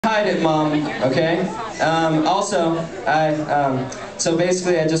hide it, Mom, okay? Also, so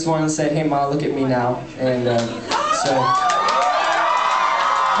basically I just wanted to say, hey, Mom, look at me now. And so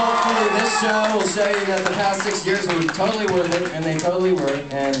hopefully this show will show you that the past 6 years were totally worth it, and they totally were.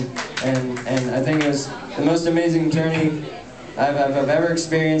 And I think it was the most amazing journey I've ever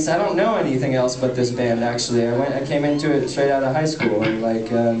experienced. I don't know anything else but this band, actually. I came into it straight out of high school, and like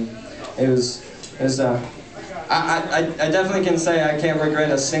I definitely can say I can't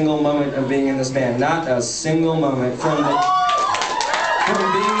regret a single moment of being in this band. Not a single moment. From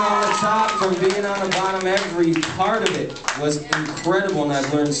being on the top, from being on the bottom, every part of it was incredible, and I've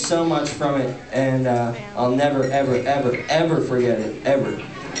learned so much from it, and I'll never, ever, ever, ever forget it, ever.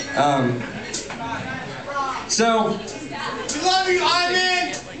 So, we love you,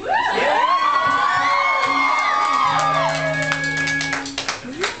 Aymen!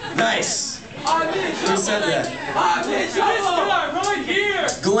 Nice! Who said that? This guy right here!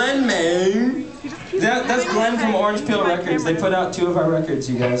 Glenn, man! That's Glenn from Orange Peel Records. They put out 2 of our records,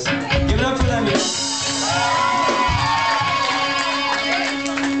 you guys. Give it up for them, yeah.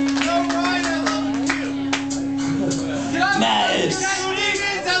 Nice!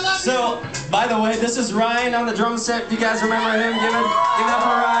 So, by the way, this is Ryan on the drum set. Do you guys remember him? Give it up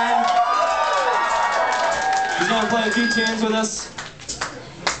for Ryan. He's gonna play a few tunes with us.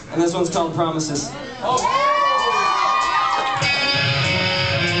 And this one's called Promises.